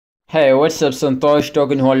Hey, what's up, Santosh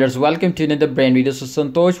token holders? Welcome to another brand video. So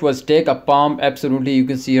Santosh was take a pump. Absolutely, you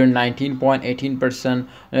can see here 19.18%,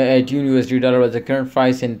 18 USD dollar was the current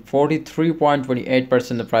price, and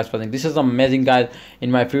 43.28% the price passing. This is amazing, guys.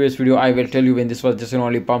 In my previous video, I will tell you when this was just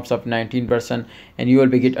only pumps up 19%, and you will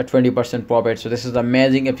be get a 20% profit. So this is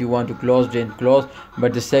amazing. If you want to close, then close.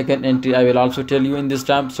 But the second entry, I will also tell you in this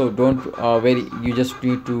time. So don't wait. You just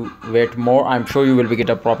need to wait more. I'm sure you will be get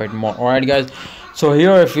a profit more. All right, guys. So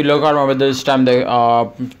here, if you look at over this time, the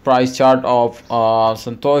price chart of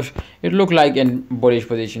Santosh, it looked like in bullish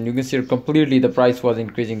position. You can see completely the price was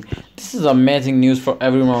increasing. This is amazing news for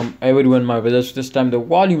everyone my brothers. This time the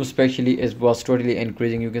volume especially was totally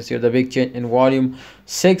increasing. You can see the big change in volume,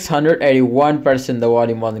 681% the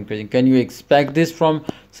volume was increasing. Can you expect this from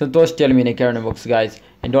Santosh? Tell me in the comment box, guys,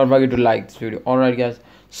 and don't forget to like this video. All right, guys.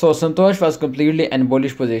 So Santosh was completely in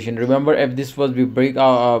bullish position. Remember, if this was we break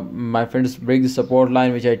my friends break the support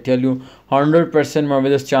line, which I tell you 100% more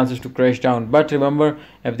with chances to crash down. But remember,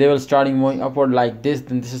 if they will starting moving upward like this,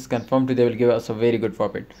 then this is confirmed to they will give us a very good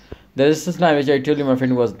profit. The resistance line which I told you, my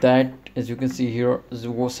friend, was that, as you can see here,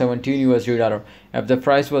 17 USD dollar. If the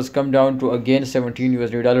price was come down to again 17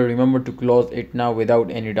 USD dollar, remember to close it now without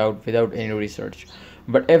any doubt, without any research.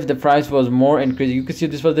 But if the price was more increasing, you can see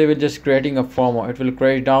this was they were just creating a FOMO. It will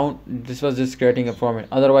crash down. This was just creating a FOMO.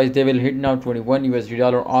 Otherwise, they will hit now 21 USD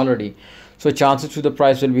dollar already. So chances to the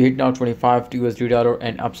price will be hit now 25 USD dollar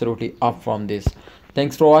and absolutely up from this.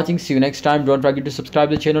 Thanks for watching. See you next time. Don't forget to subscribe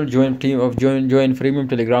to the channel. Join premium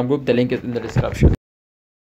Telegram group. The link is in the description.